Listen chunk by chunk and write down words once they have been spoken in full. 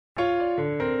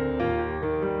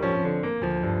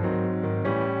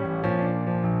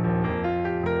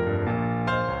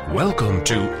Welcome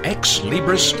to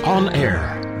Xlibris On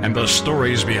Air and the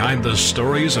stories behind the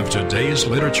stories of today's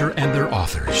literature and their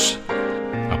authors.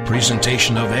 A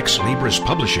presentation of Xlibris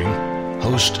Publishing.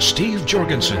 Host Steve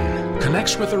Jorgensen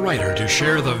connects with the writer to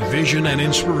share the vision and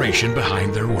inspiration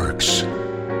behind their works.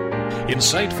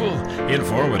 Insightful,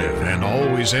 informative, and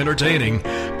always entertaining,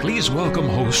 please welcome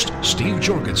host Steve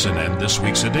Jorgensen and this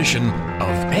week's edition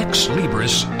of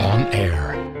Xlibris On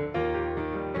Air.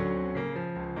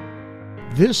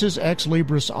 This is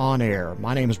Xlibris On Air.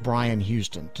 My name is Brian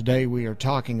Houston. Today we are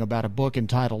talking about a book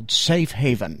entitled Safe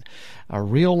Haven, a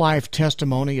real-life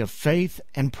testimony of faith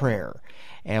and prayer.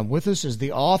 And with us is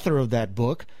the author of that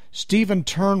book, Steven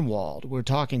Turnwald. We're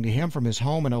talking to him from his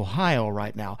home in Ohio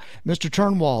right now. Mr.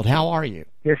 Turnwald, how are you?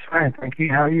 Yes, fine. Thank you.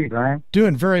 How are you, Brian?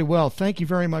 Doing very well. Thank you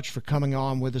very much for coming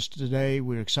on with us today.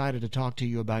 We're excited to talk to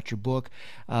you about your book.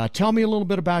 Tell me a little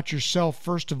bit about yourself,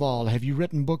 first of all. Have you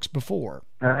written books before?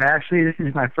 Actually, this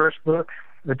is my first book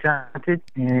attempted,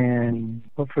 and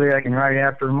hopefully I can write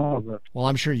after more books. Well,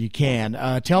 I'm sure you can.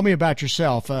 Tell me about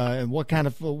yourself. What kind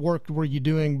of work were you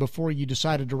doing before you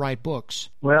decided to write books?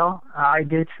 Well, I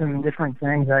did some different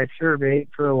things. I surveyed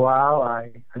for a while.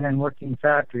 I then worked in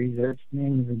factories. That's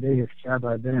mainly the biggest job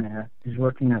I've been at, is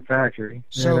working in a factory.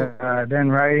 So, then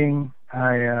writing,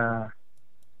 that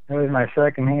was my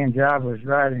second-hand job, was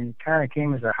writing. It kind of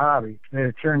came as a hobby, but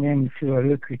it turned into a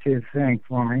lucrative thing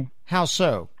for me. How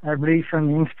so? I believe from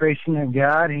the inspiration of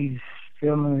God, He's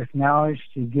filled me with knowledge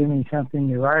to give me something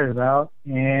to write about,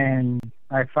 and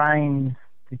I find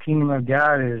the kingdom of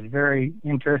God is a very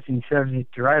interesting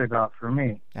subject to write about for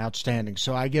me. Outstanding.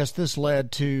 So I guess this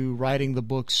led to writing the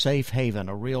book Safe Haven,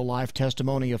 a real-life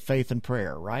testimony of faith and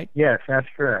prayer, right? Yes, that's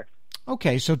correct.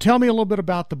 Okay, so tell me a little bit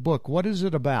about the book. What is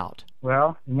it about?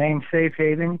 Well, the name Safe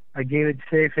Haven, I gave it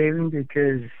Safe Haven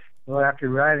because, well, after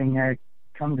writing, I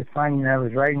come to find that I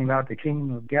was writing about the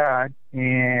kingdom of God,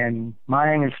 and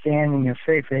my understanding of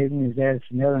Safe Haven is that it's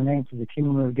another name for the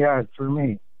kingdom of God for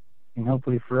me, and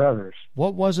hopefully for others.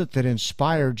 What was it that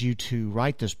inspired you to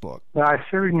write this book? Well, I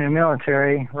served in the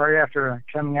military right after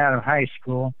coming out of high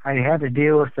school. I had to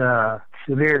deal with a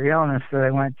severe illness that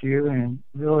I went through, and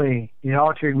really it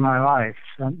altered my life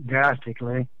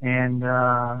drastically, and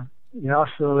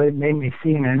it made me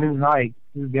see in a new light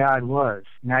who God was.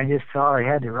 And I just thought I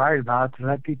had to write about it to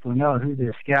let people know who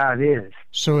this God is.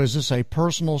 So is this a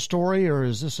personal story, or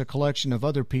is this a collection of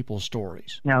other people's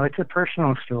stories? No, it's a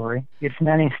personal story. It's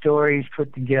many stories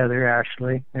put together,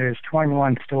 actually. There's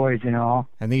 21 stories in all.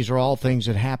 And these are all things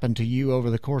that happened to you over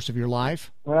the course of your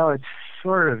life? Well, it's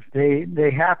sort of.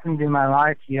 They happened in my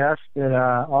life, yes, but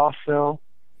also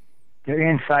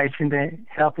they're insights into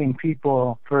helping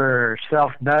people for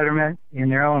self-betterment in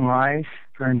their own lives,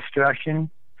 for instruction,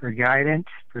 for guidance,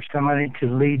 for somebody to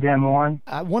lead them on.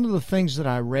 One of the things that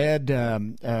I read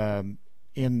in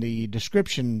the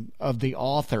description of the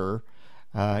author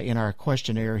in our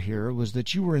questionnaire here was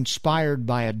that you were inspired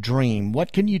by a dream.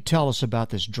 What can you tell us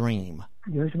about this dream?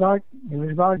 It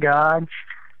was about God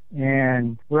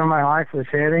and where my life was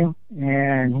heading,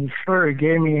 and He sort of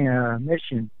gave me a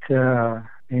mission to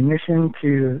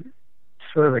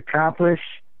sort of accomplish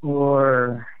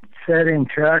or set in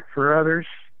track for others,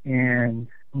 and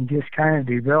just kind of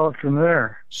develop from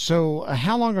there. So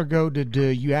how long ago did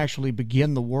you actually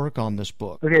begin the work on this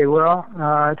book? Okay, well,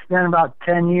 it's been about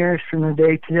 10 years from the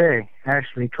day today.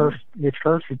 Actually, it's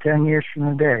close to 10 years from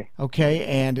the day. Okay,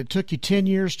 and it took you 10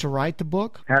 years to write the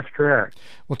book? That's correct.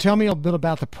 Well, tell me a bit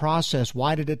about the process.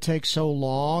 Why did it take so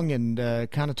long? And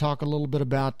kind of talk a little bit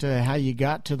about how you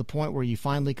got to the point where you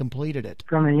finally completed it.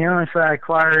 From the illness I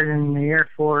acquired in the Air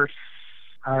Force,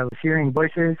 I was hearing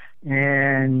voices,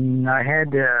 and I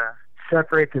had to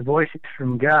separate the voices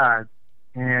from God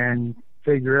and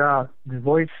figure out the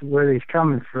voice where he's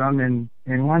coming from. And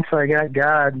once I got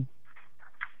God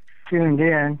tuned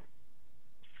in,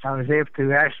 I was able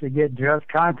to actually get direct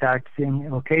contact with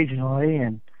Him occasionally,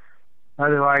 and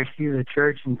otherwise through the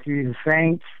church and through the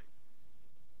saints.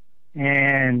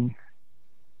 And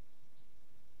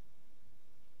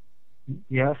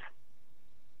yes?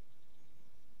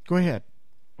 Go ahead.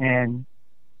 And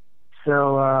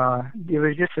so it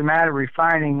was just a matter of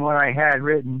refining what I had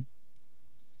written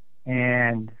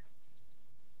and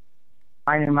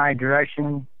finding my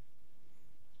direction.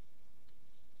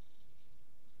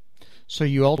 So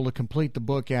you were able to complete the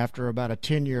book after about a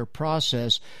 10-year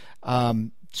process.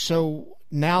 So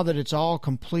now that it's all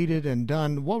completed and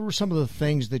done, what were some of the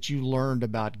things that you learned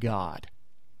about God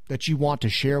that you want to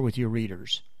share with your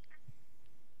readers?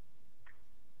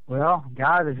 Well,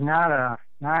 God is not a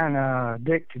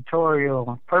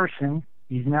dictatorial person.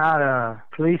 He's not a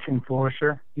police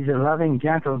enforcer. He's a loving,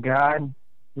 gentle God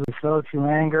He was slow to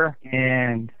anger,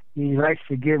 and he likes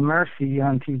to give mercy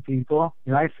unto people.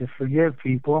 He likes to forgive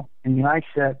people, and he likes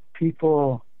that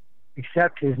people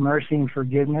accept his mercy and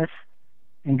forgiveness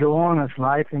and go on with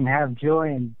life and have joy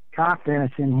and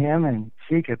confidence in him and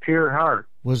seek a pure heart.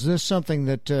 Was this something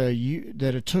that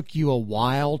it took you a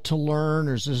while to learn,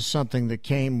 or is this something that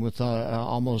came with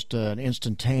almost an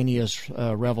instantaneous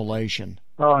revelation?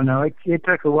 Oh, no, it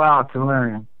took a while to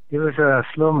learn. It was a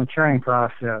slow maturing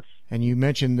process. And you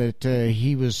mentioned that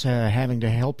he was having to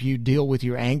help you deal with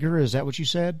your anger. Is that what you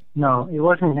said? No, it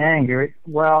wasn't anger.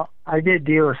 Well, I did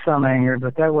deal with some anger,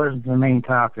 but that wasn't the main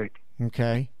topic.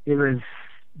 Okay. It was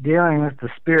dealing with the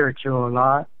spiritual a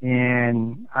lot,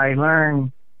 and I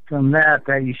learned from that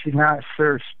you should not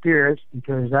serve spirits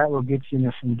because that will get you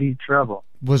into some deep trouble.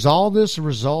 Was all this a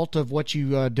result of what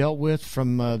you dealt with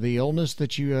from the illness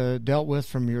that you dealt with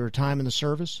from your time in the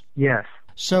service? Yes.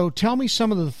 So tell me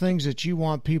some of the things that you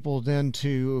want people then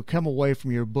to come away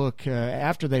from your book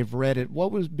after they've read it.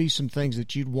 What would be some things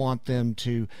that you'd want them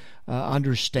to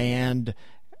understand,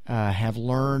 have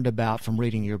learned about from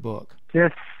reading your book?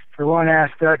 Just for one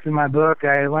aspect of my book,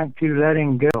 I went to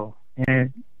letting go, and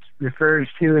it refers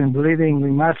to in believing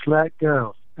we must let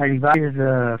go. I divided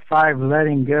the 5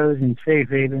 letting goes in Safe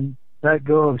Haven. Let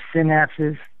go of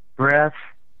synapses, breaths,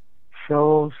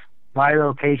 souls,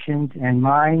 bilocations, and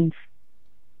minds.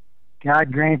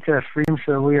 God grants us freedom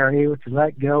so we are able to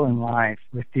let go in life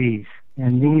with these.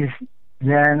 And these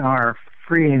then are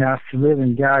free enough to live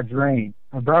in God's reign.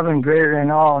 Above and greater than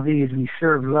all of these, we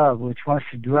serve love, which wants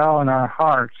to dwell in our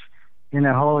hearts in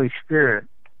the Holy Spirit.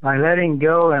 By letting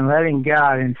go and letting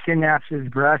God in synapses,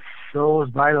 breaths, souls,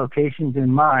 bilocations,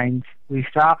 and minds, we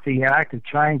stop the act of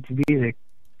trying to be the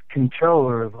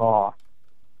controller of all.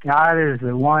 God is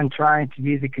the one trying to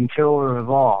be the controller of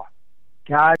all.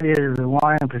 God is the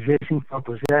one in position for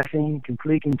possessing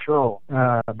complete control.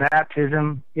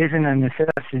 Baptism isn't a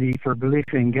necessity for belief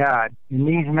in God. In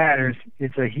these matters,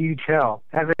 it's a huge help.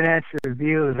 Evidence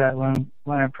reveals that when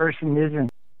a person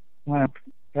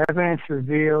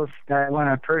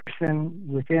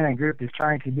within a group is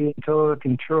trying to be in total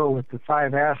control with the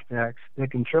 5 aspects, the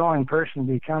controlling person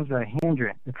becomes a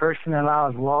hindrance. The person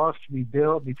allows walls to be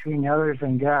built between others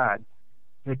and God.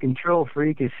 The control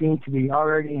freak is seen to be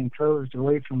already enclosed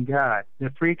away from God.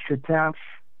 The freak's attempts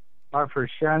are for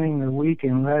shunning the weak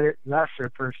and lesser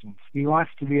persons. He wants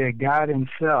to be a god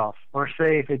himself. Or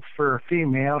say if it's for a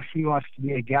female, she wants to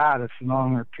be a goddess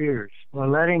among her peers. Well,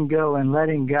 letting go and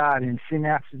letting God in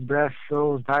synapses, breaths,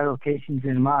 souls, bilocations,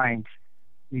 and minds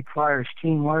requires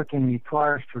teamwork and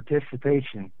requires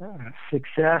participation.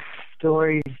 Success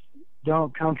stories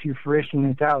don't come to fruition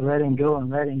without letting go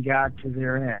and letting God to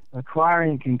their end.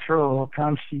 Acquiring control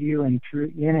comes to you in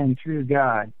and through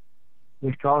God,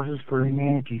 which causes for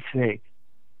humanity's sake.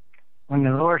 When the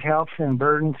Lord helps and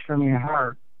burdens from your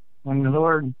heart, when the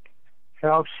Lord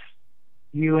helps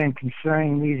you in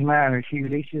concerning these matters, He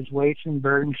releases weights and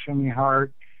burdens from your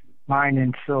heart, mind,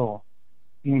 and soul.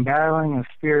 The battling of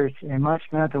spirits and much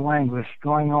mental anguish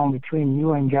going on between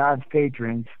you and God's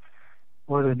patrons,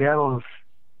 or the devil's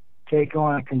take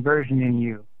on a conversion in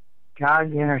you.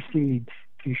 God intercedes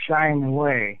to shine the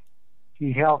way.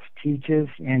 He helps, teaches,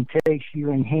 and takes you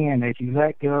in hand as you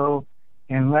let go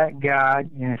and let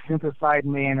God in a simplified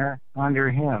manner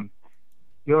under Him.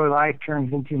 Your life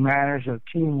turns into matters of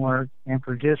teamwork and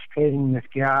participating with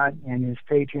God and His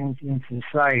patrons in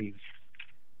society.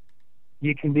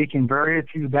 You can be converted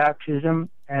through baptism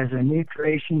as a new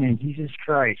creation in Jesus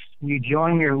Christ. You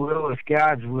join your will with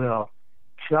God's will.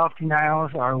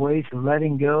 Self-denials are ways of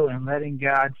letting go and letting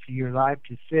God for your life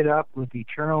to fit up with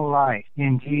eternal life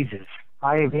in Jesus.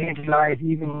 I evangelize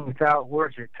even without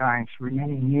words at times,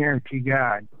 remaining near to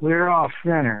God. We're all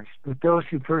sinners, but those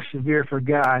who persevere for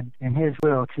God and His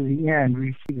will to the end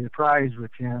receive the prize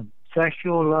with Him.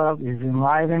 Sexual love is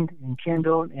enlivened,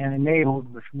 enkindled, and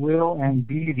enabled with will and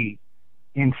beauty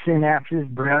in synapses,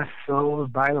 breaths, souls,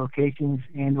 bilocations,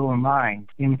 and or minds.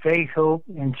 In faith, hope,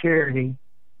 and charity,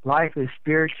 life is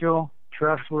spiritual,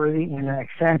 trustworthy, and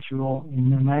accentual in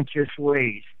momentous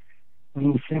ways when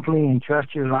you simply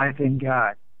entrust your life in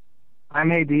God. I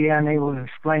may be unable to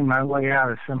explain my way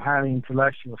out of some highly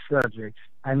intellectual subjects.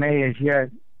 I may as yet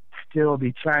still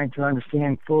be trying to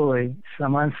understand fully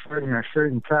some uncertain or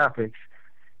certain topics.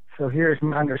 So here's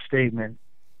my understatement.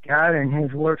 God and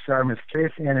His works are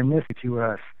mysterious and a mystery to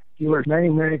us. He worked many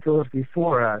miracles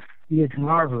before us. He is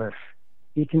marvelous.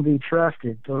 He can be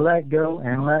trusted to let go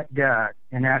and let God,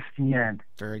 and that's the end.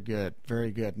 Very good, very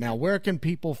good. Now, where can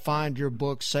people find your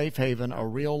book, Safe Haven, A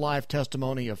Real-Life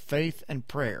Testimony of Faith and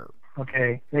Prayer?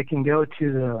 Okay, they can go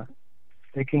to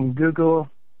they can Google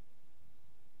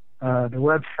the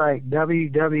website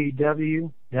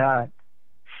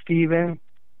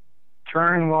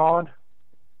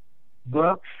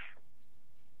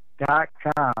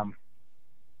www.StevenTurnwaldBooks.com.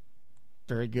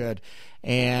 Very good.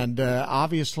 And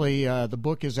obviously the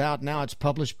book is out now. It's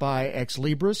published by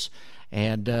Xlibris.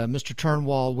 And Mr.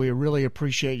 Turnwald, we really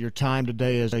appreciate your time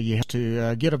today as you have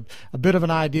to get a bit of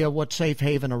an idea of what Safe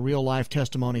Haven, a real-life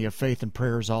testimony of faith and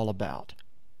prayer, is all about.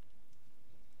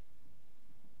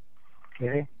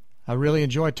 Okay. I really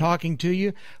enjoyed talking to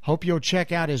you. Hope you'll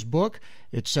check out his book.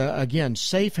 It's, again,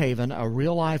 Safe Haven, a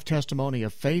real-life testimony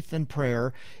of faith and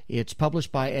prayer. It's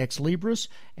published by Xlibris,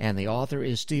 and the author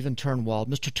is Steven Turnwald.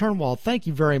 Mr. Turnwald, thank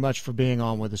you very much for being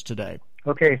on with us today.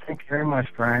 Okay, thank you very much,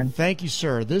 Brian. Thank you,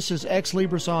 sir. This is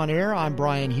Xlibris On Air. I'm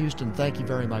Brian Houston. Thank you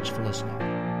very much for listening.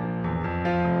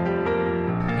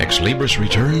 Xlibris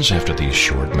returns after these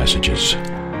short messages.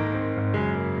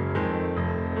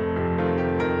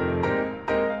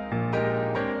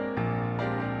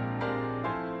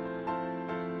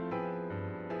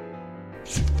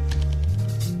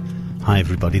 Hi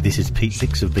everybody, this is Pete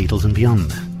Dix of Beatles and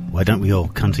Beyond. Why don't we all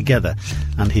come together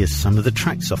and hear some of the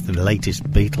tracks off the latest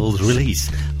Beatles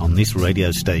release on this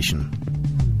radio station.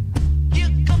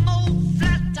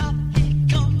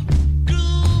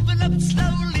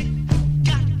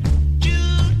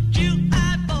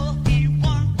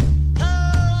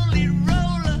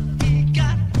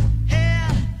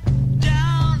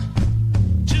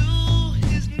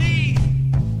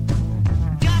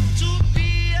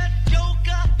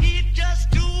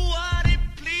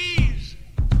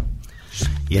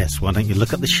 Yes, why don't you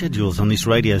look up the schedules on this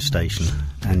radio station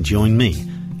and join me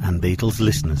and Beatles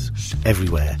listeners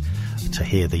everywhere to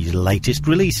hear these latest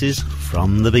releases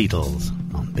from the Beatles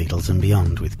on Beatles and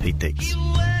Beyond with Pete Dix.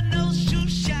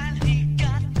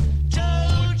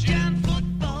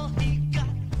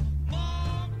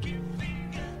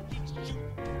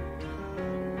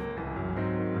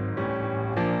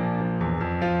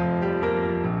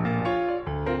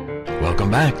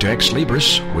 Welcome back to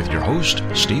Xlibris with your host,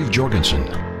 Steve Jorgensen.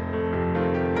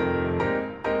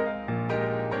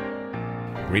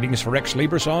 Greetings for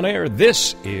Xlibris On Air.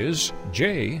 This is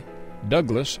J.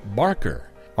 Douglas Barker.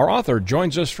 Our author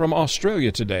joins us from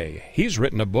Australia today. He's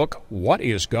written a book, What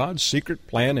is God's Secret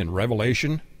Plan in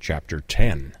Revelation, Chapter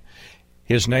 10.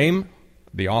 His name,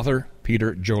 the author,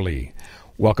 Peter Jolie.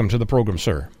 Welcome to the program,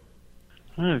 sir.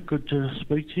 Good to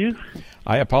speak to you.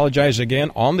 I apologize again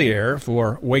on the air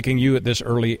for waking you at this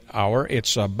early hour.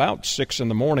 It's about 6 in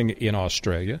the morning in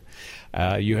Australia.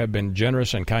 You have been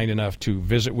generous and kind enough to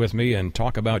visit with me and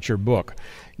talk about your book.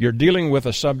 You're dealing with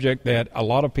a subject that a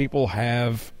lot of people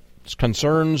have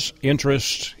concerns,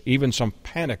 interest, even some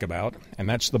panic about, and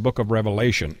that's the book of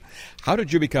Revelation. How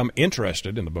did you become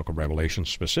interested in the book of Revelation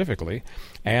specifically,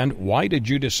 and why did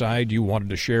you decide you wanted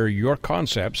to share your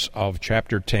concepts of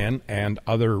chapter 10 and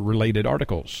other related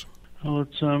articles? Well,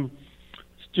 it's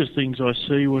just things I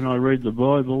see when I read the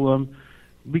Bible.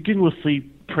 Begin with the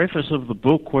preface of the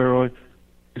book where it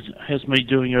has me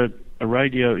doing a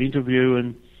radio interview,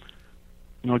 and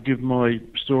I give my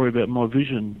story about my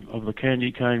vision of the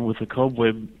candy cane with the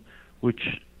cobweb, which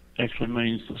actually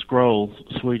means the scroll,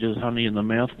 sweet as honey in the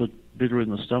mouth but bitter in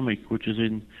the stomach, which is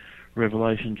in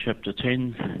Revelation chapter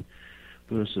 10,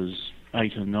 verses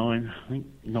 8 and 9, I think,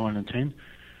 9 and 10.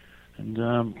 And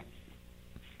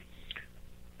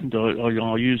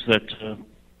I use that,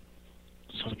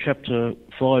 so chapter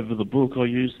 5 of the book, I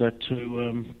use that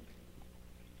to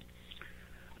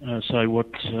say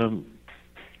what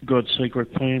God's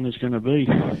secret plan is going to be.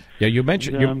 Yeah, you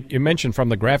mentioned you mentioned from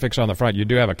the graphics on the front, you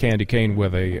do have a candy cane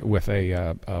with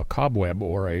a cobweb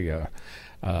or a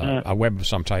web of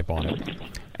some type on it,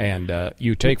 and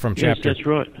you take from chapter. Yes, that's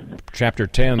right. Chapter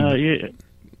 10.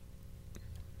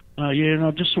 And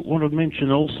I just want to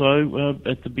mention also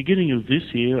at the beginning of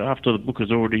this year, after the book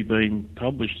has already been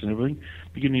published and everything,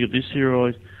 beginning of this year,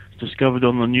 I discovered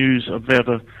on the news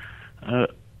about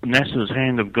NASA's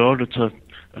hand of God. It's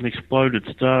an exploded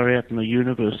star out in the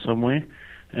universe somewhere.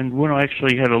 And when I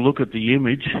actually had a look at the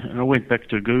image, and I went back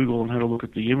to Google and had a look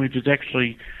at the image, it's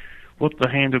actually what the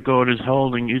hand of God is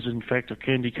holding is in fact a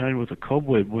candy cane with a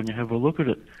cobweb when you have a look at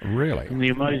it. Really? And the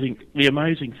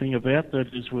amazing thing about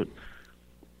that is that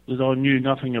I knew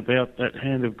nothing about that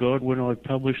hand of God when I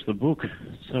published the book.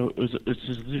 So it's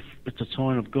as if it's a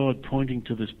sign of God pointing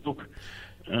to this book,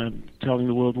 telling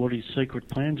the world what his secret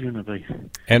plan's going to be.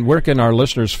 And where can our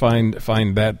listeners find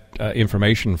that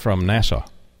information from NASA?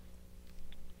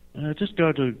 Just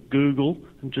go to Google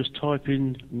and just type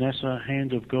in NASA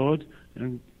Hand of God,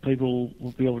 and people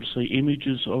will be able to see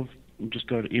images of. Just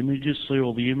go to images, see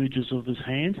all the images of this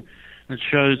hand. And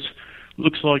it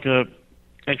looks like a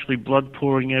actually blood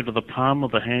pouring out of the palm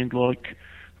of the hand, like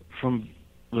from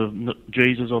the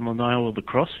Jesus on the nail of the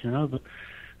cross,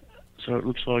 so it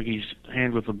looks like his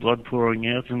hand with the blood pouring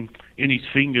out, and in his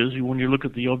fingers, when you look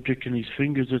at the object in his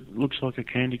fingers, it looks like a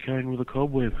candy cane with a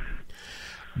cobweb.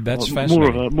 That's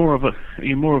fascinating. More of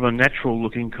a natural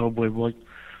looking cobweb, like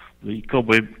the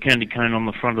cobweb candy cane on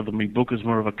the front of my book is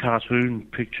more of a cartoon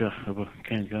picture of a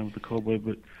candy cane with a cobweb,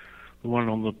 but the one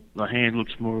on the hand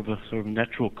looks more of a sort of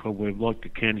natural cobweb, like the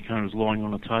candy cane was lying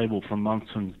on a table for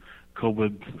months and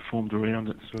cobweb formed around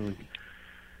it. So,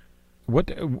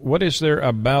 what is there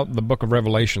about the Book of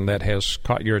Revelation that has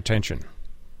caught your attention?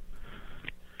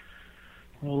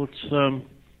 Well, it's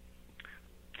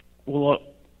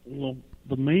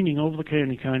the meaning of the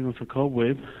candy cane with the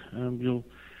cobweb. You'll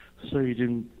see it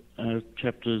in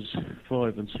chapters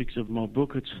 5 and 6 of my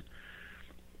book. It's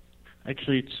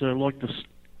like this.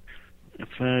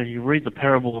 If you read the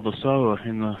parable of the sower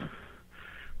in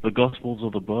the Gospels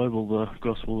of the Bible, the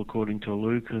Gospel according to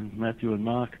Luke and Matthew and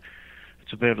Mark,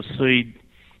 it's about a seed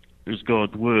is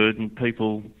God's word, and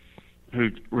people who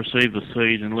receive the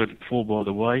seed and let it fall by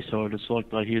the wayside, it's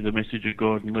like they hear the message of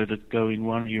God and let it go in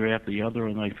one ear out the other,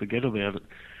 and they forget about it.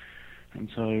 And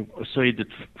so a seed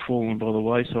that's fallen by the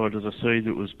wayside is a seed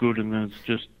that was good, and then it's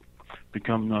just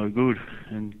become no good.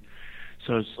 And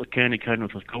so it's a candy cane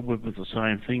with a cobweb is the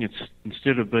same thing. It's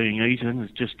instead of being eaten,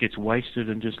 it just gets wasted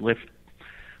and just left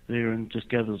there and just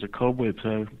gathers a cobweb.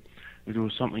 So it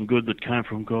was something good that came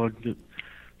from God that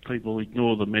people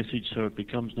ignore the message, so it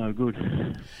becomes no good.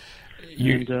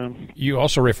 You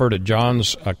also refer to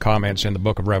John's comments in the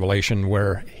Book of Revelation,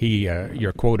 where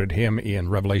you quoted him in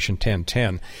Revelation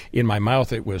 10:10. In my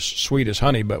mouth it was sweet as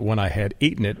honey, but when I had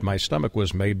eaten it, my stomach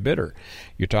was made bitter.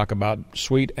 You talk about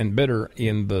sweet and bitter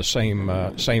in the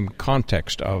same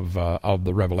context of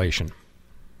the Revelation.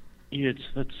 Yeah,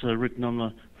 that's written on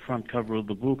the front cover of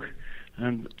the book.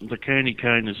 And the candy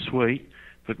cane is sweet,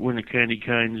 but when a candy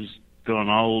cane has gone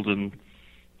old and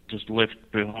just left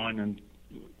behind and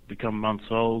become months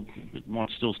old, it might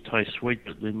still taste sweet,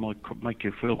 but then might make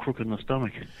you feel crook in the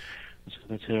stomach. So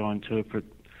that's how I interpret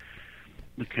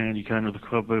the candy cane of the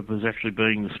cobweb as actually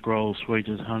being the scroll, sweet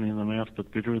as honey in the mouth,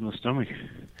 but bitter in the stomach.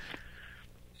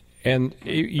 And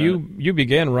you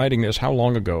began writing this how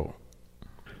long ago?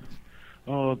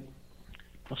 I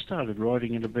started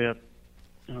writing it about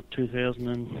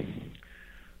 2000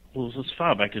 well, it was as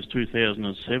far back as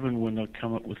 2007 when I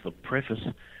come up with the preface,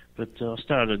 but I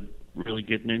started really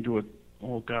getting into it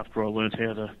after I learned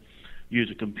how to use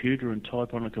a computer and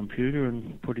type on a computer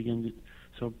and putting in.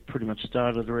 So I pretty much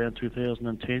started around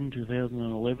 2010,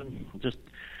 2011. I just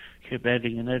kept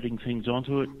adding things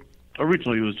onto it.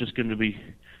 Originally, it was just going to be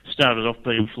started off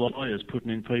being flyers, putting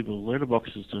in people's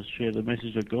letterboxes to share the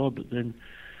message of God, but then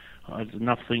I had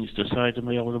enough things to say to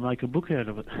be able to make a book out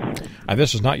of it.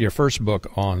 This is not your first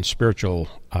book on spiritual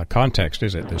context,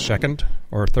 is it? The second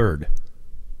or third?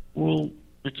 Well,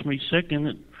 it's my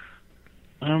second.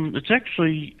 It's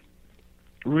actually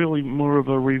really more of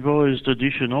a revised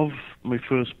edition of my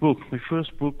first book. My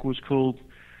first book was called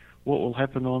What Will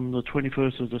Happen on the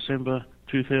 21st of December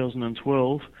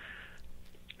 2012,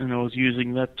 and I was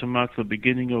using that to mark the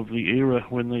beginning of the era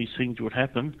when these things would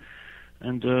happen.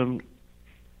 And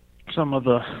some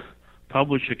other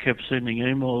publisher kept sending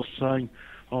emails saying,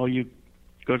 we've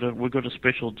got a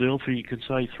special deal for you. You can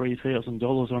save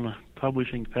 $3,000 on a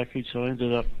publishing package. So I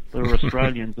ended up, they were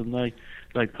Australians, and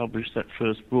they published that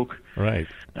first book. Right.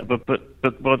 But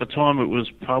by the time it was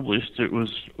published, it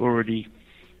was already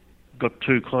got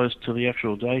too close to the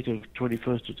actual date of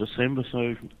 21st of December.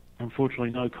 So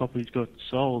unfortunately, no copies got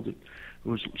sold. It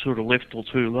was sort of left till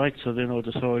too late. So then I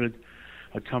decided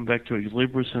I'd come back to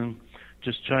Xlibris and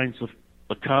just changed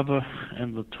the cover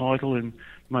and the title and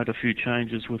made a few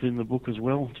changes within the book as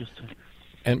well, just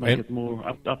to make it more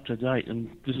up to date. And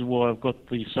this is why I've got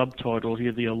the subtitle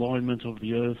here, The Alignment of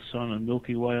the Earth, Sun and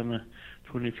Milky Way on the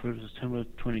 23rd of September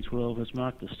 2012 has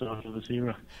marked the start of this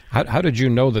era. How did you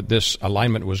know that this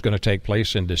alignment was going to take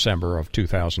place in December of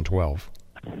 2012?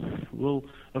 Well,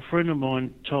 a friend of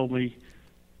mine told me,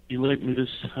 he lent me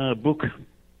this book.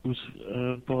 It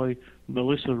was by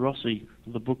Melissa Rossi.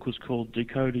 The book was called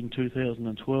Decoding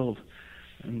 2012,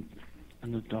 and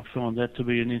I found that to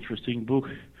be an interesting book.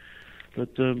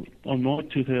 But on my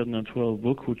 2012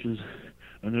 book, which is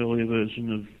an earlier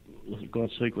version of the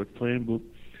God's Secret Plan book,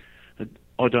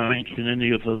 I don't mention any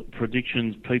of the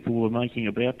predictions people were making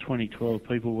about 2012.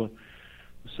 People were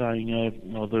saying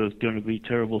there was going to be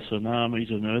terrible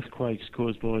tsunamis and earthquakes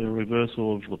caused by a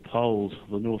reversal of the poles,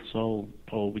 the North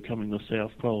Pole becoming the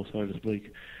South Pole, so to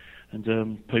speak.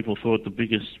 And people thought the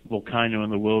biggest volcano in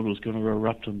the world was going to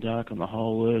erupt and darken the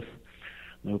whole Earth.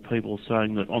 there were people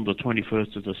saying that on the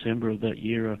 21st of December of that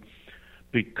year, a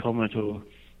big comet or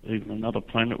even another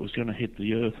planet was going to hit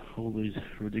the Earth. All these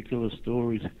ridiculous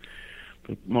stories.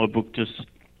 But my book just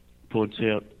points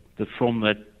out that from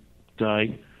that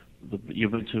day, the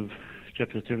events of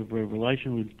chapter 10 of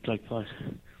Revelation would take place.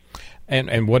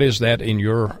 And what is that in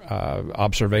your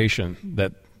observation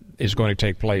that is going to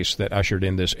take place that ushered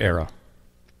in this era?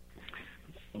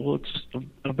 Well, it's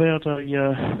about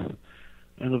an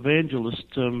evangelist,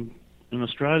 an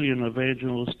Australian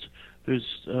evangelist, who's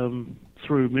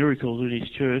through miracles in his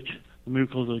church. The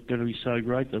miracles are going to be so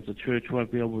great that the church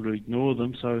won't be able to ignore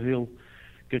them, so he'll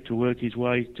get to work his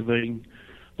way to being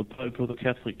the Pope of the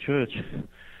Catholic Church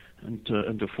and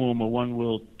to form a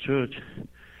one-world church.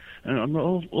 And I'd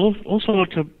also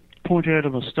like to point out a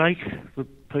mistake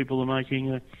that people are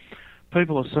making.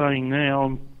 People are saying now,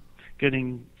 I'm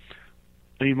getting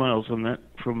emails on that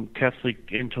from Catholic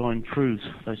end-time truths.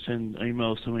 They send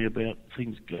emails to me about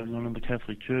things going on in the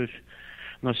Catholic Church.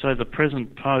 And they say the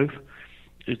present Pope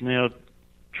is now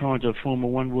trying to form a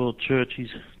one-world church. He's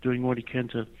doing what he can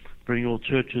to bring all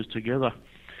churches together.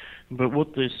 But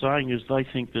what they're saying is they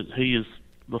think that he is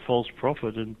the false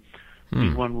prophet and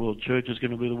the one world church is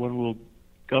going to be the one world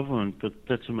government, but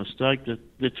that's a mistake. That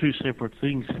they're two separate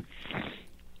things.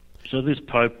 So this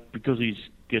Pope, because he's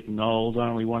getting old,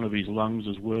 only one of his lungs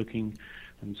is working,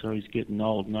 and so he's getting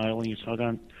old and ailing. So I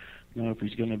don't know if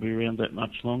he's going to be around that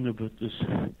much longer, but this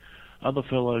other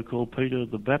fellow called Peter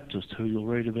the Baptist, who you'll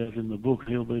read about in the book,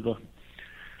 he'll be the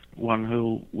one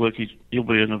who'll he'll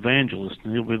be an evangelist,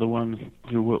 and he'll be the one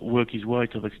who'll work his way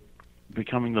to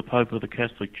becoming the Pope of the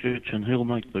Catholic Church, and he'll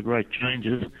make the great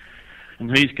changes,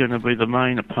 and he's going to be the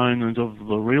main opponent of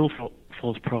the real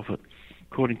false prophet.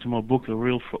 According to my book, the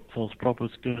real false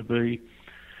prophet is going to be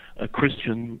a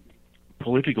Christian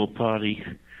political party.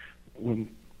 When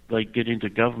they get into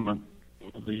government,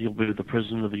 he'll be the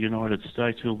President of the United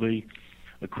States. He'll be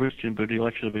a Christian, but he'll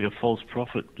actually be a false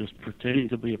prophet, just pretending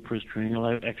to be a Christian.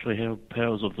 He'll actually have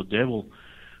powers of the devil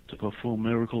to perform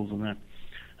miracles and that.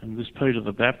 And this Peter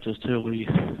the Baptist, he'll be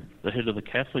the head of the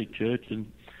Catholic Church,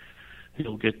 and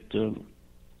he'll get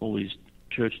all his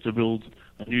church to build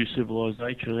a new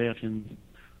civilization out in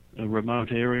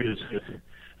remote areas.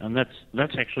 And that's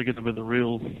actually going to be the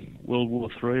real World War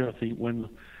III, I think, when the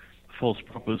false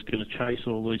prophet is going to chase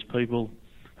all these people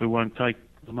who won't take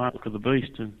the mark of the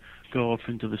beast and go off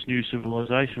into this new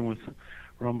civilization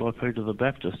run by Peter the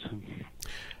Baptist. And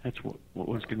that's what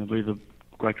was going to be the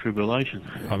Great Tribulation.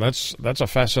 Well, that's a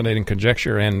fascinating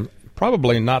conjecture, and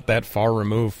probably not that far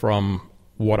removed from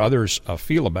what others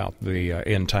feel about the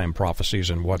end-time prophecies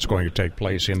and what's going to take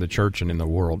place in the church and in the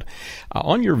world.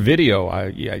 On your video,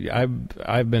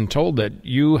 I've been told that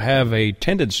you have a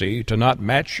tendency to not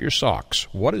match your socks.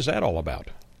 What is that all about?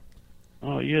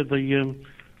 Oh, yeah,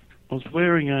 I was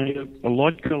wearing a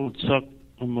light-coloured sock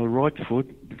on my right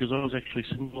foot because I was actually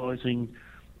symbolising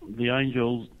the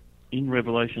angel in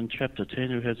Revelation chapter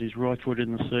 10 who has his right foot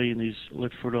in the sea and his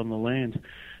left foot on the land.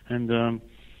 And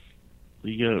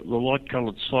the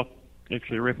light-coloured sock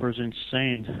actually represents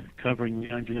sand covering the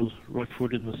angel's right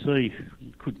foot in the sea.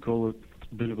 You could call it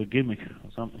a bit of a gimmick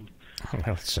or something.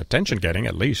 Well, it's attention-getting,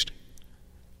 at least.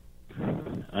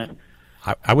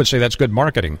 I would say that's good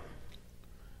marketing.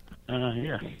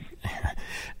 Yeah.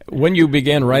 When you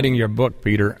began writing your book,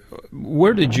 Peter,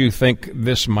 where did you think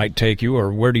this might take you,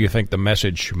 or where do you think the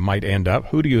message might end up?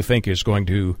 Who do you think is going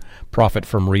to profit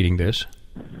from reading this?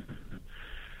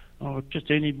 Oh, just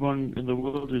anyone in the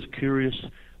world who's curious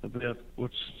about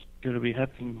what's going to be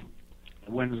happening.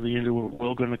 When is the end of the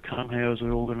world going to come? How is it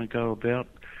all going to go about?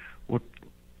 What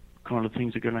kind of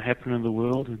things are going to happen in the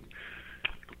world?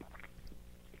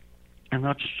 And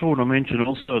I just sort of mentioned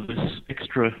also this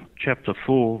extra chapter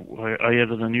 4. I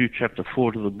added a new chapter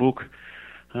 4 to the book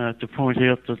to point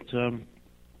out that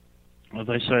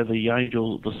they say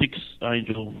the sixth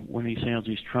angel, when he sounds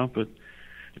his trumpet,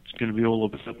 it's going to be all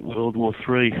about World War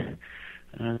III.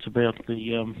 It's about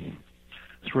the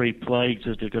 3 plagues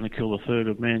that are going to kill a third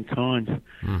of mankind.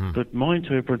 Mm-hmm. But my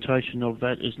interpretation of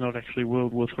that is not actually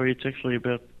World War III, it's actually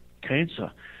about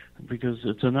cancer, because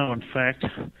it's a known fact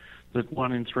that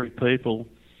 1 in 3 people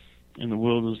in the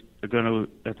world are going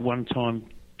to, at one time,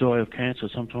 die of cancer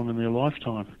sometime in their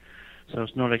lifetime. So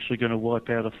it's not actually going to wipe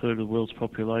out a third of the world's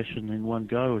population in one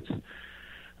go.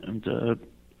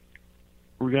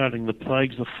 Regarding the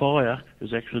plagues, the fire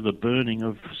is actually the burning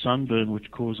of sunburn,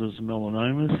 which causes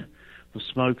melanomas. The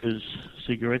smoke is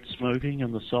cigarette smoking,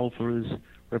 and the sulphur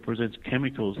represents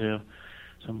chemicals, how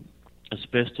some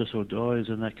asbestos or dyes,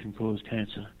 and that can cause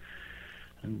cancer.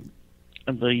 And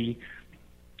the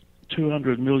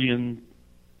 200 million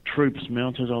troops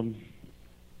mounted on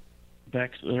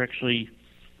backs are actually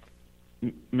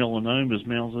melanomas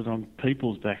mounted on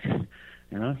people's back,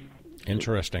 you know.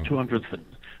 Interesting. 200,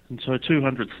 and so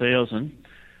 200,000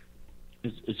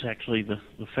 it's actually the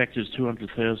fact is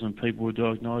 200,000 people were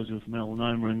diagnosed with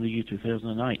melanoma in the year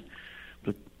 2008.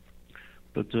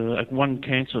 But one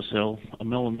cancer cell, a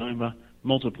melanoma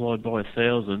multiplied by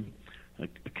 1,000,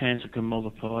 a cancer can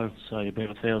multiply, say, about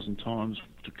 1,000 times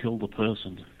to kill the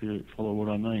person, if you follow what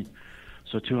I mean.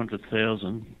 So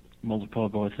 200,000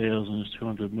 multiplied by 1,000 is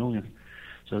 200 million.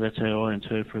 So that's how I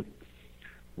interpret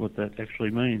what that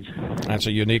actually means. That's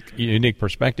a unique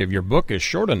perspective. Your book is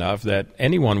short enough that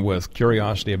anyone with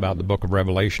curiosity about the book of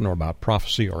Revelation or about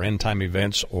prophecy or end-time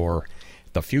events or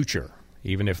the future,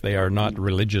 even if they are not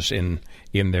religious in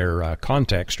their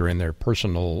context or in their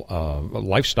personal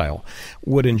lifestyle,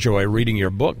 would enjoy reading your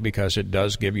book, because it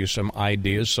does give you some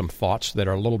ideas, some thoughts that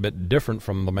are a little bit different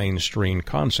from the mainstream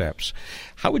concepts.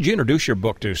 How would you introduce your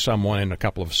book to someone in a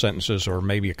couple of sentences or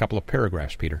maybe a couple of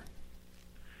paragraphs, Peter?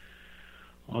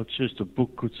 Well, it's just a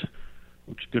book which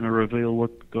is going to reveal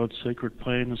what God's secret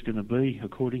plan is going to be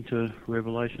according to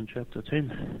Revelation chapter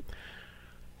 10.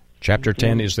 Chapter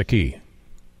 10 is the key.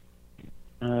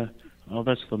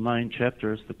 That's the main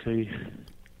chapter, is the key.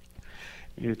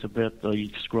 It's about the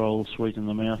scroll, sweet in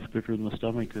the mouth, bitter in the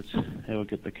stomach. That's how I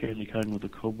get the candy cane with the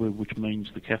cobweb, which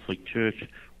means the Catholic Church,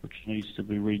 which needs to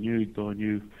be renewed by a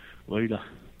new leader.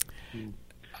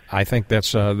 I think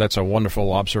that's a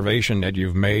wonderful observation that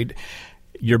you've made.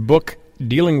 Your book,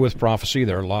 dealing with prophecy,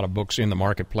 there are a lot of books in the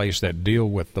marketplace that deal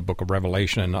with the book of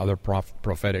Revelation and other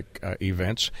prophetic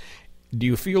events. Do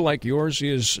you feel like yours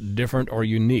is different or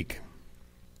unique?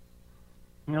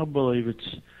 I believe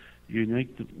it's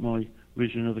unique. My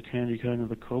vision of the candy cane and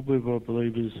the cobweb, I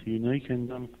believe, is unique.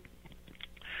 And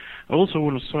I also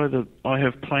want to say that I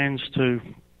have plans to,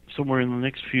 somewhere in the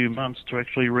next few months, to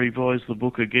actually revise the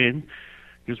book again,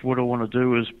 because what I want to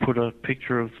do is put a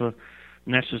picture of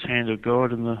NASA's hand of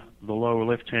God in the lower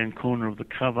left-hand corner of the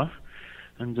cover,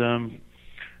 and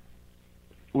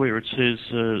where it says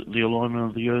the alignment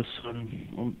of the Earth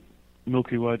on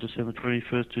Milky Way, December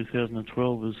 21st,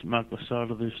 2012, is marked the start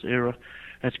of this era.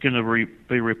 That's going to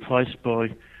be replaced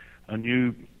by a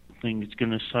new thing. It's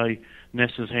going to say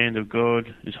NASA's hand of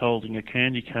God is holding a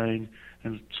candy cane,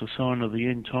 and it's a sign of the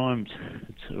end times.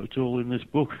 It's all in this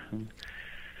book. And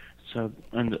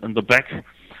the back,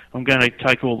 I'm going to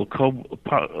take all the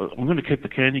I'm going to keep the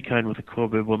candy cane with the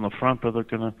cobweb on the front, but they're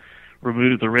going to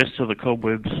remove the rest of the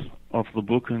cobwebs off the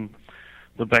book, and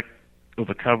the back of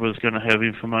the cover is going to have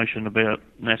information about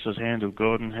NASA's hand of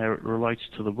God and how it relates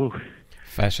to the book.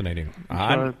 Fascinating.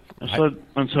 So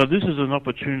this is an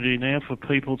opportunity now for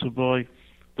people to buy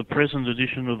the present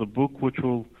edition of the book, which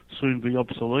will soon be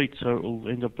obsolete, so it will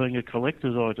end up being a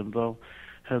collector's item. They'll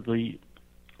have the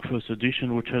first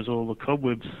edition, which has all the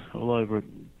cobwebs all over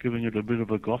it, giving it a bit of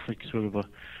a gothic, sort of a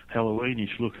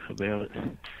Halloweenish look about it.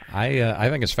 I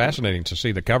think it's fascinating to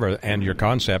see the cover, and your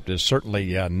concept is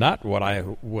certainly not what I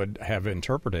would have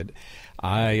interpreted.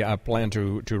 I plan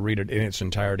to read it in its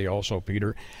entirety also,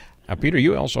 Peter. Peter,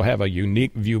 you also have a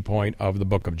unique viewpoint of the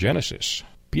book of Genesis.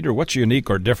 Peter, what's unique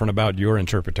or different about your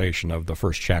interpretation of the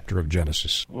first chapter of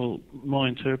Genesis? Well, my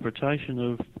interpretation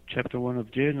of chapter 1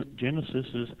 of Genesis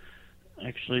is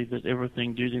actually that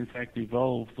everything did in fact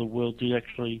evolve. The world did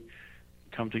actually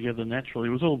come together naturally.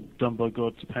 It was all done by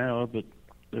God's power, but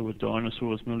there were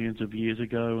dinosaurs millions of years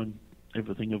ago, and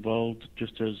everything evolved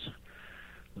just as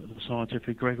the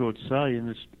scientific records say, and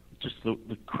it's just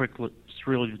it's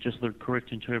really just the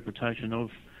correct interpretation of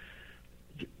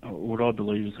what I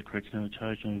believe is the correct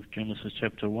interpretation of Genesis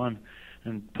chapter 1.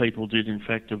 And people did in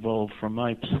fact evolve from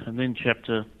apes. And then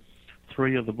chapter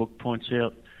 3 of the book points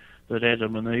out that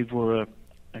Adam and Eve were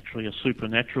actually a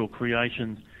supernatural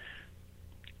creation.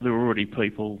 There were already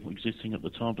people existing at the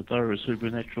time, but they were a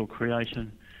supernatural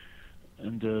creation,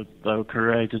 and they were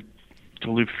created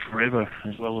to live forever,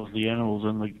 as well as the animals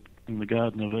in the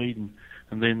Garden of Eden.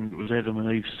 And then it was Adam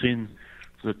and Eve's sin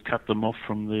that cut them off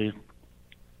from their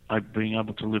being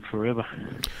able to live forever.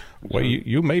 Well,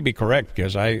 you may be correct,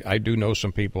 because I do know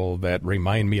some people that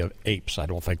remind me of apes. I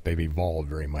don't think they've evolved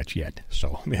very much yet,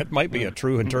 so that might be a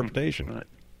true interpretation. Right.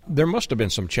 There must have been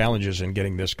some challenges in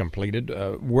getting this completed.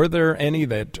 Were there any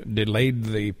that delayed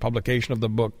the publication of the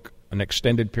book an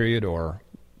extended period, or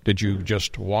did you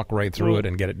just walk right through it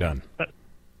and get it done?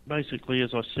 Basically,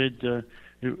 as I said, the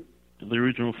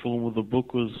original form of the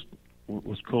book was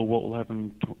called What Will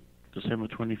Happen December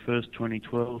 21st,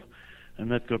 2012,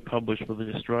 and that got published for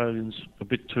the Australians a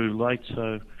bit too late,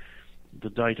 so the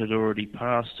date had already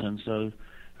passed, and so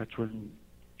that's when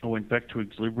I went back to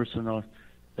Xlibris, and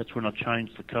that's when I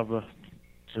changed the cover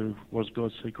to Was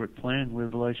God's Secret Plan,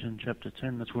 Revelation chapter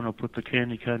 10. That's when I put the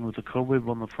candy cane with the cobweb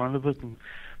on the front of it and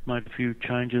made a few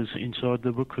changes inside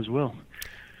the book as well.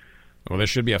 Well, this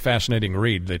should be a fascinating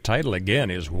read. The title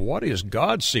again is What is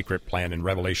God's Secret Plan in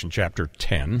Revelation chapter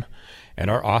 10? And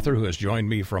our author, who has joined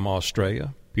me from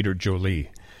Australia, Peter Jolie.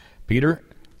 Peter,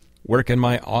 where can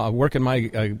my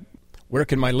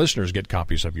listeners get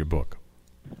copies of your book?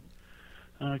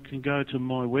 Can go to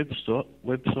my website,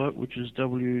 which is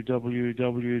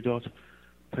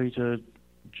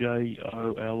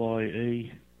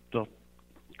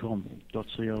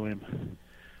www.peterjolie.com.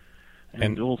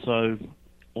 And also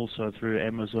through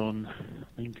Amazon, I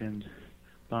think, and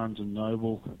Barnes and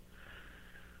Noble.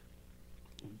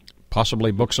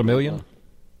 Possibly Books A Million?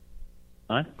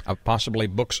 Possibly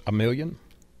Books A Million?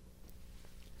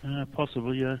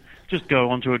 Possibly, yeah. Just go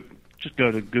onto it. Just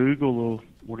go to Google or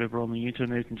whatever on the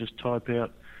internet and just type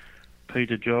out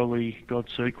Peter Jolie,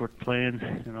 God's Secret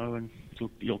Plan, and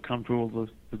you'll come to all the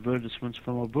advertisements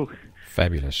for my book.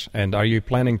 Fabulous. And are you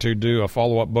planning to do a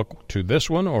follow-up book to this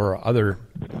one or other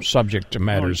subject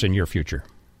matters in your future?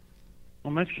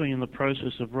 I'm actually in the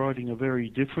process of writing a very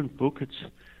different book. It's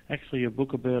actually a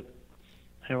book about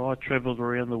how I travelled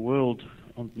around the world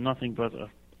on nothing but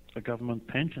a government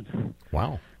pension.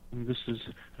 Wow. And this is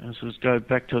go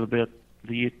back to about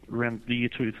around the year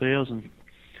 2000,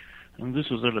 and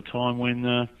this was at a time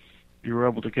when you were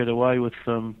able to get away with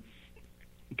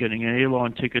getting an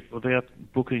airline ticket without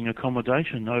booking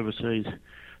accommodation overseas.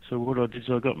 So what I did is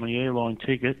I got my airline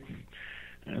ticket,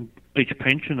 and each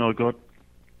pension I got,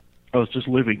 I was just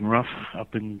living rough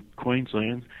up in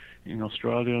Queensland, in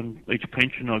Australia, and each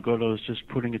pension I got, I was just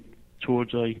putting it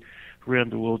towards a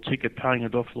round-the-world ticket, paying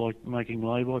it off like making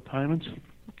lay-by payments.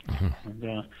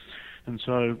 Mm-hmm. And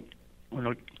so when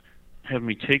I had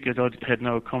my ticket, I had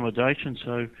no accommodation,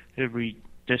 so every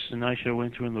destination I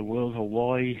went to in the world,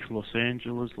 Hawaii, Los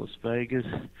Angeles, Las Vegas,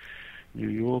 New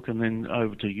York, and then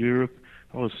over to Europe,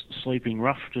 I was sleeping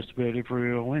rough just about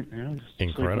everywhere I went. Just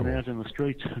Incredible. Sleeping out in the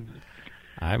streets.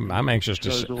 I'm anxious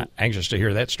to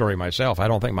hear that story myself. I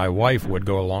don't think my wife would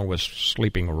go along with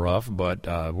sleeping rough,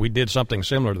 but we did something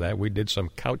similar to that. We did some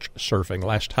couch surfing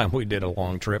last time we did a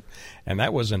long trip, and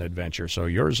that was an adventure. So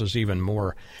yours is even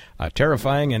more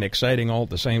terrifying and exciting all at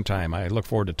the same time. I look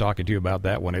forward to talking to you about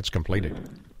that when it's completed.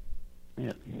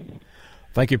 Yeah.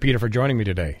 Thank you, Peter, for joining me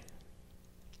today.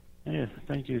 Yeah,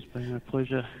 thank you. It's been a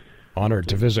pleasure. Honored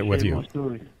to visit with you. My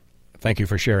story. Thank you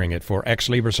for sharing it. For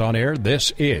Xlibris On Air,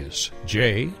 this is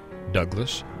J.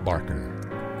 Douglas Barker.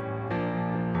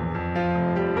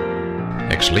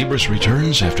 Xlibris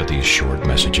returns after these short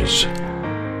messages.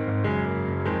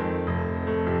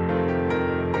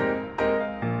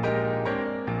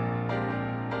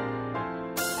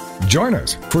 Join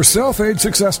us for Self-Aid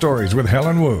Success Stories with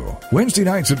Helen Wu, Wednesday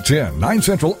nights at 10, 9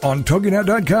 Central on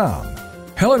TogiNet.com.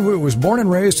 Helen Wu was born and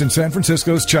raised in San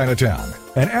Francisco's Chinatown,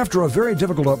 and after a very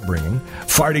difficult upbringing,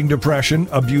 fighting depression,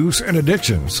 abuse, and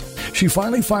addictions, she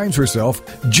finally finds herself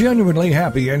genuinely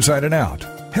happy inside and out.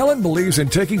 Helen believes in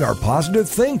taking our positive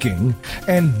thinking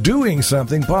and doing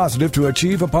something positive to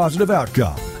achieve a positive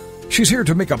outcome. She's here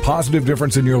to make a positive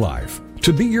difference in your life,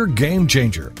 to be your game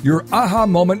changer, your aha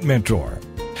moment mentor.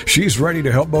 She's ready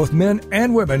to help both men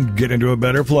and women get into a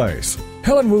better place.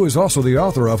 Helen Wu is also the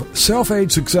author of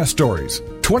Self-Aid Success Stories,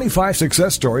 25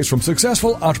 success stories from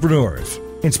successful entrepreneurs.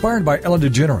 Inspired by Ellen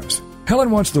DeGeneres, Helen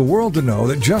wants the world to know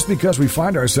that just because we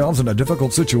find ourselves in a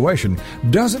difficult situation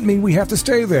doesn't mean we have to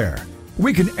stay there.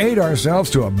 We can aid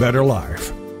ourselves to a better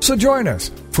life. So join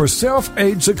us for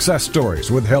Self-Aid Success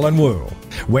Stories with Helen Wu,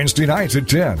 Wednesday nights at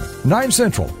 10, 9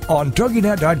 Central on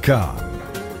TogiNet.com.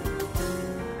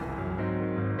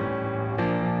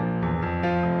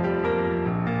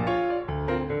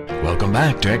 Welcome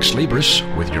back to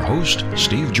Xlibris with your host,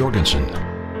 Steve Jorgensen.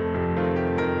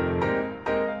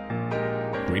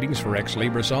 Greetings for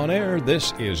Xlibris On Air.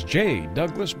 This is J.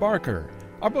 Douglas Barker.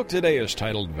 Our book today is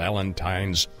titled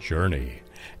Valentine's Journey,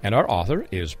 and our author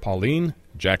is Pauline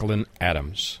Jacquiline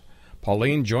Adams.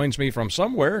 Pauline joins me from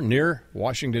somewhere near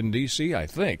Washington, D.C., I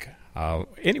think.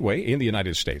 Anyway, in the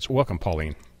United States. Welcome,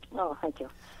 Pauline. Oh, thank you.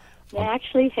 Yeah,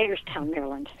 actually, Hagerstown,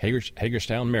 Maryland.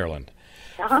 Hagerstown, Maryland.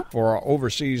 Uh-huh. For our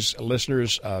overseas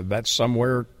listeners, that's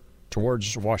somewhere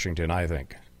towards Washington, I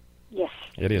think. Yes.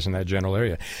 It is in that general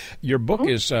area. Your book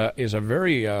is a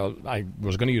very, I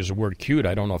was going to use the word cute.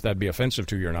 I don't know if that'd be offensive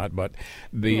to you or not, but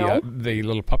the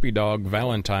little puppy dog,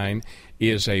 Valentine,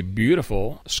 is a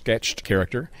beautiful sketched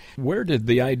character. Where did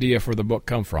the idea for the book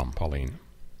come from, Pauline?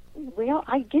 Well,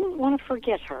 I didn't want to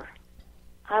forget her.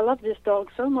 I love this dog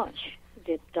so much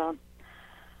that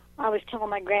I was telling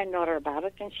my granddaughter about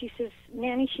it, and she says,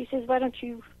 Nanny, why don't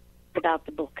you about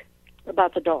the book,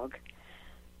 about the dog.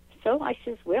 So I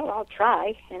says, well, I'll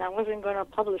try, and I wasn't going to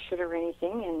publish it or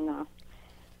anything, and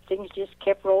things just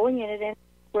kept rolling, and it ended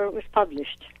where it was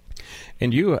published.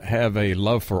 And you have a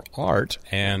love for art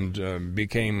and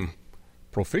became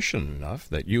proficient enough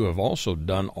that you have also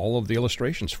done all of the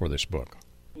illustrations for this book.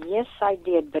 Yes, I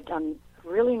did, but I'm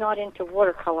really not into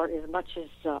watercolor as much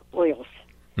as oils.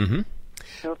 Mm-hmm.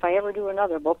 So if I ever do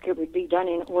another book, it would be done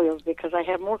in oils because I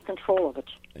have more control of it.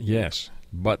 Yes,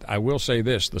 but I will say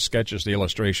this, the sketches, the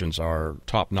illustrations are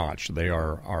top-notch. They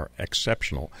are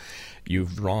exceptional.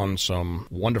 You've drawn some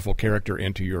wonderful character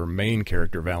into your main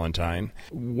character, Valentine.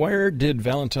 Where did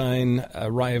Valentine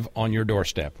arrive on your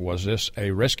doorstep? Was this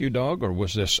a rescue dog, or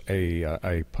was this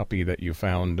a puppy that you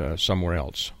found somewhere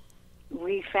else?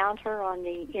 We found her on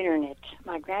the Internet.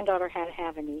 My granddaughter had a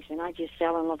Havanese, and I just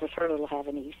fell in love with her little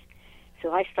Havanese.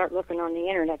 So I start looking on the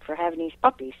Internet for Havanese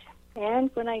puppies.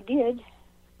 And when I did,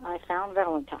 I found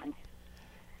Valentine.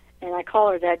 And I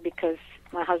call her that because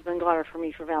my husband got her for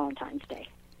me for Valentine's Day.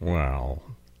 Wow.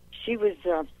 She was,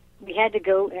 we had to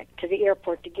go to the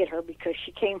airport to get her because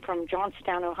she came from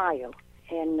Johnstown, Ohio.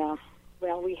 And,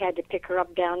 well, we had to pick her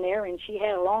up down there, and she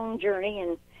had a long journey,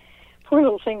 and poor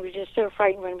little thing was just so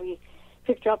frightened when we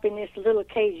picked her up in this little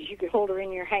cage. You could hold her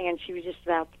in your hand. She was just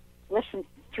about less than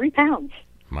 3 pounds.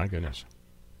 My goodness.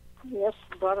 Yes,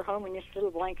 brought her home in this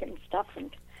little blanket and stuff,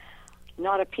 and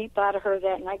not a peep out of her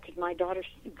that night because my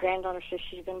granddaughter says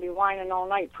she's going to be whining all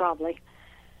night probably.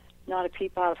 Not a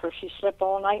peep out of her. She slept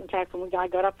all night. In fact, when I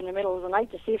got up in the middle of the night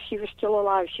to see if she was still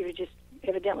alive, she was just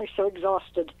evidently so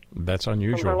exhausted. That's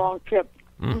unusual. From her long trip.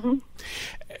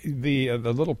 Mm-hmm. The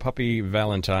little puppy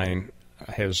Valentine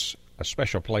has a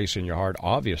special place in your heart,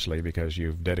 obviously, because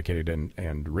you've dedicated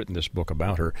and written this book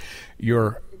about her.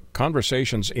 Your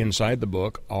conversations inside the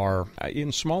book are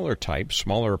in smaller type,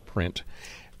 smaller print.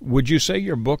 Would you say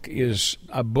your book is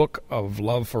a book of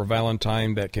love for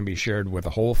Valentine that can be shared with the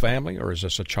whole family, or is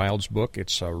this a child's book?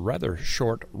 It's a rather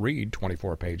short read,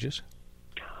 24 pages.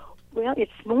 Well,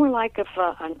 it's more like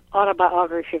an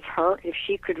autobiography of her, if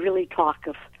she could really talk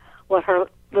of what her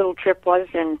little trip was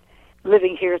and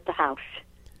living here at the house.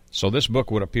 So this book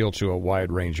would appeal to a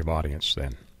wide range of audience,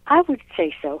 then? I would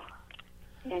say so.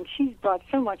 And she's brought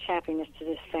so much happiness to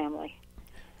this family.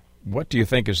 What do you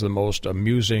think is the most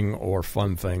amusing or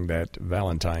fun thing that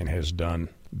Valentine has done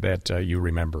that you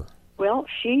remember? Well,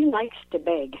 she likes to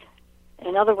beg.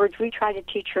 In other words, we tried to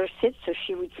teach her to sit, so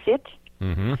she would sit.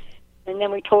 Mm-hmm. And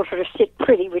then we told her to sit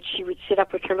pretty, which she would sit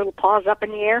up with her little paws up in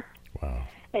the air. Wow.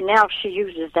 And now she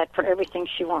uses that for everything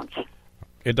she wants.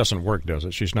 It doesn't work, does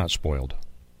it? She's not spoiled.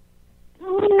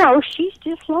 No, she's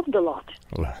just loved a lot.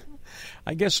 Well,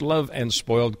 I guess love and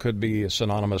spoiled could be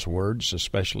synonymous words,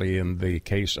 especially in the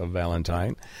case of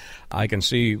Valentine. I can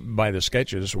see by the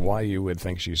sketches why you would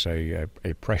think she's a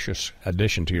precious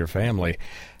addition to your family.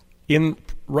 In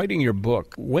writing your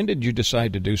book, when did you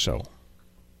decide to do so?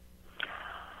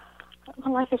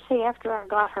 Well, like I say, after I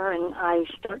got her and I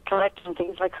started collecting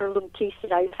things like her little teeth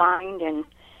that I find and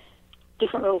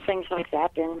different little things like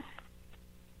that, and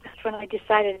that's when I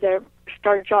decided to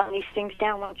start jotting these things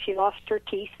down when she lost her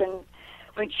teeth and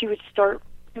when she would start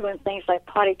doing things like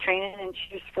potty training, and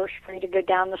she was first afraid to go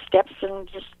down the steps, and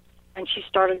she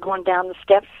started going down the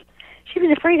steps. She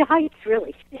was afraid of heights,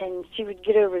 really, and she would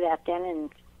get over that then, and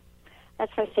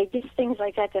that's why I say just things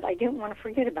like that I didn't want to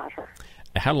forget about her.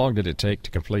 How long did it take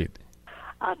to complete?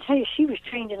 I'll tell you, she was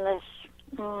trained in less,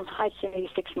 I'd say maybe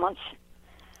 6 months.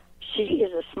 She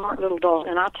is a smart little dog,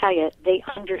 and I'll tell you, they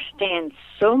understand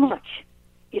so much.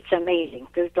 It's amazing.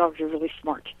 Those dogs are really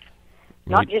smart.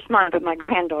 Not just mine, but my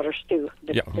granddaughters too.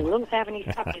 The little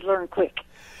Havanese puppies learn quick.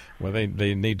 Well,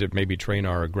 they need to maybe train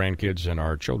our grandkids and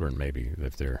our children, maybe,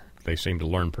 if they seem to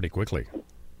learn pretty quickly.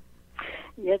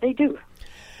 Yeah, they do.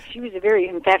 She was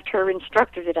in fact, her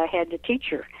instructor that I had to teach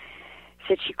her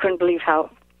said she couldn't believe how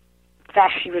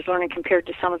fast she was learning compared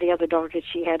to some of the other dogs that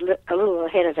she had a little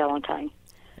ahead of Valentine.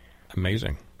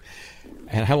 Amazing.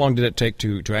 And how long did it take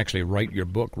to actually write your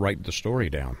book, write the story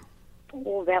down?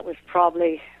 Oh, that was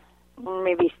probably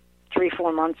maybe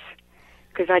 3-4 months,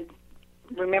 because I'd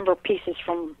remember pieces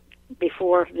from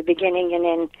before the beginning and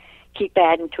then keep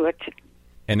adding to it.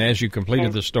 And as you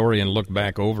completed the story and looked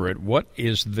back over it, what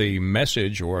is the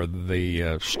message or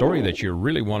the story that you're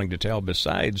really wanting to tell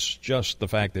besides just the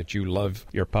fact that you love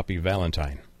your puppy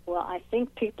Valentine? Well, I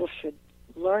think people should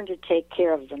learn to take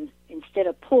care of them instead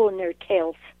of pulling their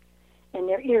tails and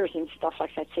their ears and stuff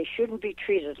like that. They shouldn't be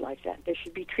treated like that. They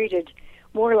should be treated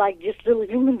more like just little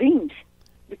human beings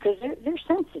because they're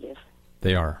sensitive.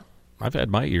 They are. I've had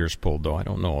my ears pulled, though. I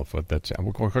don't know if that's.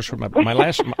 Of course, my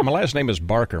last name is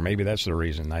Barker. Maybe that's the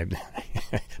reason.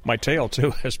 My tail,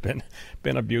 too, has been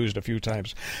abused a few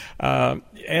times.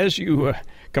 As you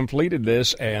completed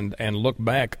this and look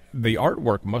back, the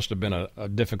artwork must have been a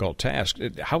difficult task.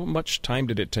 How much time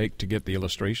did it take to get the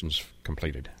illustrations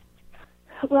completed?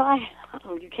 Well,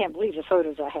 you can't believe the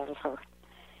photos I have of her.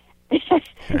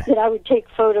 That I would take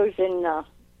photos and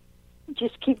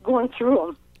just keep going through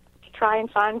them to try and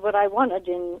find what I wanted,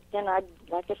 and then I'd,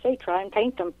 like I say, try and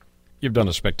paint them. You've done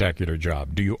a spectacular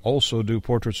job. Do you also do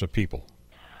portraits of people?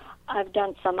 I've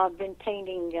done some. I've been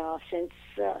painting since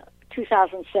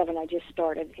 2007. I just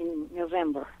started in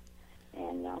November.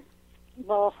 And,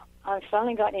 well, I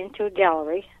finally got into a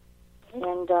gallery,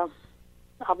 and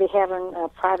I'll be having a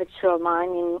private show of mine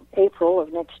in April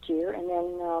of next year, and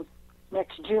then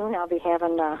next June I'll be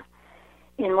having,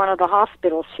 in one of the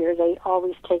hospitals here, they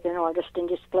always take an artist and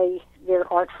display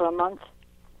their art for a month.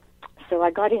 So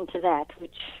I got into that,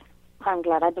 which I'm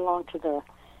glad. I belong to the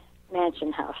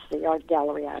Mansion House, the art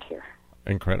gallery out here.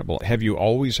 Incredible. Have you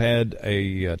always had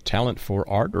a talent for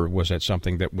art, or was that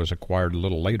something that was acquired a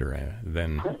little later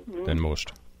than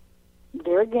most?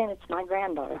 There again, it's my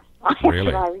granddaughter.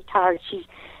 Really? After I retired,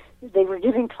 they were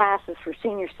giving classes for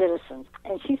senior citizens,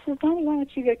 and she said, "Daddy, why don't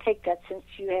you go take that since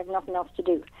you have nothing else to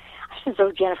do?" I said,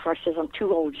 "Oh, Jennifer," I says, "I'm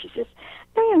too old." She says,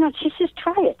 "No, you're not." She says,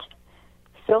 "Try it."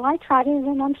 So I tried it,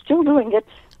 and I'm still doing it.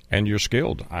 And you're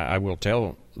skilled. I will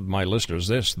tell my listeners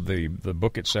this: the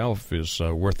book itself is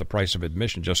worth the price of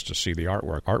admission just to see the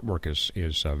artwork. Artwork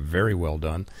is very well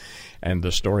done, and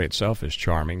the story itself is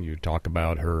charming. You talk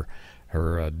about her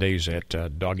days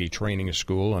at doggy training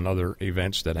school and other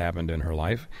events that happened in her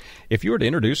life. If you were to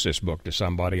introduce this book to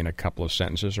somebody in a couple of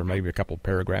sentences or maybe a couple of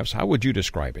paragraphs, how would you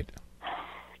describe it?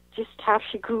 Just how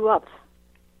she grew up.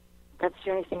 That's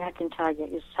the only thing I can tell you,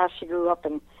 is how she grew up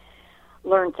and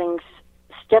learned things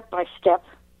step by step,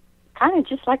 kind of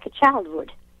just like a child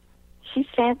would. She's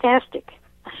fantastic.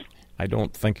 I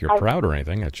don't think you're proud or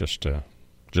anything. It's just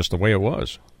the way it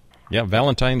was. Yeah,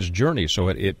 Valentine's journey. So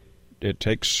it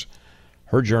takes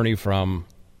her journey from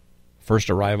first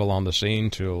arrival on the scene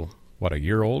to, what, a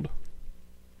year old?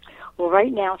 Well,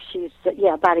 right now she's,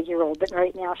 about a year old, but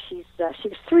right now she was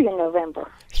 3 in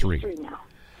November. 3. She's 3 now.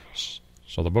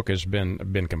 So the book has been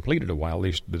completed a while, at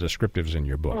least the descriptives in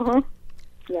your book.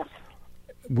 Mm-hmm. Yes.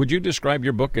 Would you describe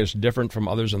your book as different from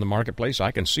others in the marketplace?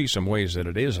 I can see some ways that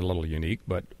it is a little unique,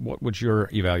 but what would your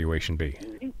evaluation be?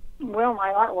 Well,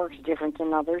 my artwork's different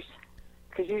than others,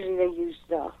 because usually they use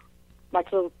like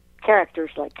little characters,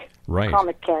 like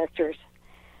comic characters.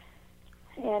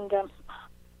 And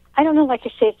I don't know, like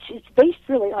I said, it's based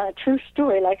really on a true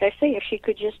story, like I say, if she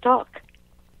could just talk.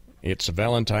 It's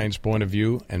Valentine's point of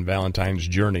view and Valentine's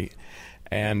journey.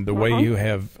 And the way you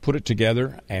have put it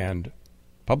together and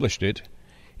published it,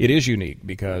 it is unique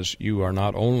because you are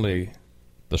not only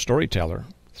the storyteller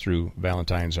through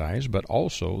Valentine's eyes, but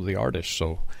also the artist.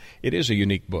 So it is a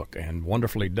unique book and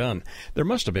wonderfully done. There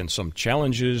must have been some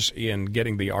challenges in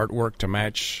getting the artwork to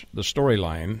match the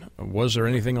storyline. Was there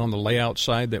anything on the layout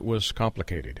side that was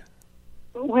complicated?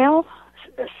 Well,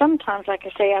 sometimes, like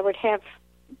I say, I would have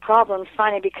problems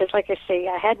finding, because, like I say,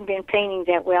 I hadn't been painting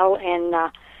that well,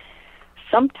 and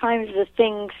sometimes the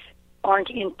things aren't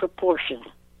in proportion.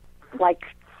 Like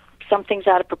something's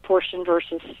out of proportion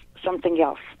versus something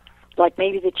else. Like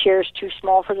maybe the chair's too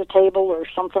small for the table or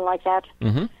something like that.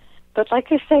 Mm-hmm. But like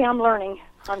I say, I'm learning.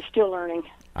 I'm still learning.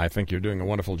 I think you're doing a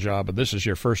wonderful job, but this is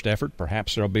your first effort.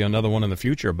 Perhaps there'll be another one in the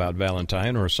future about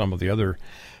Valentine or some of the other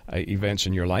events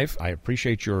in your life. I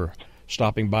appreciate your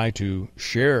stopping by to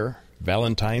share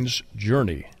Valentine's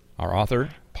journey. Our author,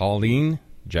 Pauline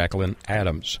Jacquiline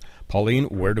Adams. Pauline,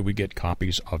 where do we get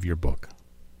copies of your book?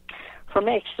 From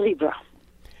Xlibris.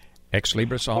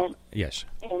 Xlibris yes.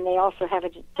 And they also have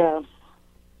it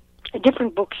at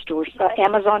different bookstores,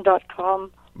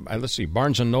 Amazon.com. Let's see,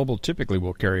 Barnes & Noble typically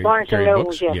will carry Barnes & Noble,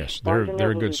 books. Yes, they're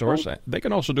a good source. They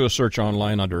can also do a search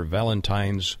online under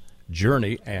Valentine's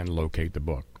Journey and locate the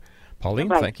book. Pauline,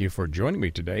 thank you for joining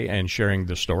me today and sharing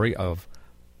the story of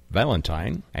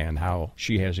Valentine and how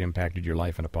she has impacted your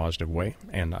life in a positive way.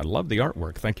 And I love the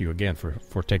artwork. Thank you again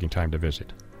for taking time to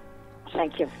visit.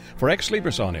 Thank you. For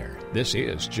Xlibris On Air, this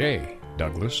is J.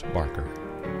 Douglas Barker.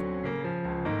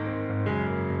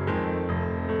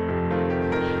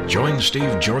 Join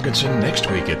Steve Jorgensen next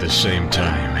week at the same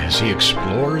time as he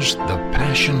explores the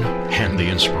passion and the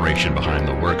inspiration behind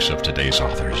the works of today's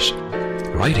authors.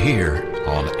 Right here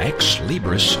on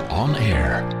Xlibris On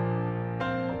Air.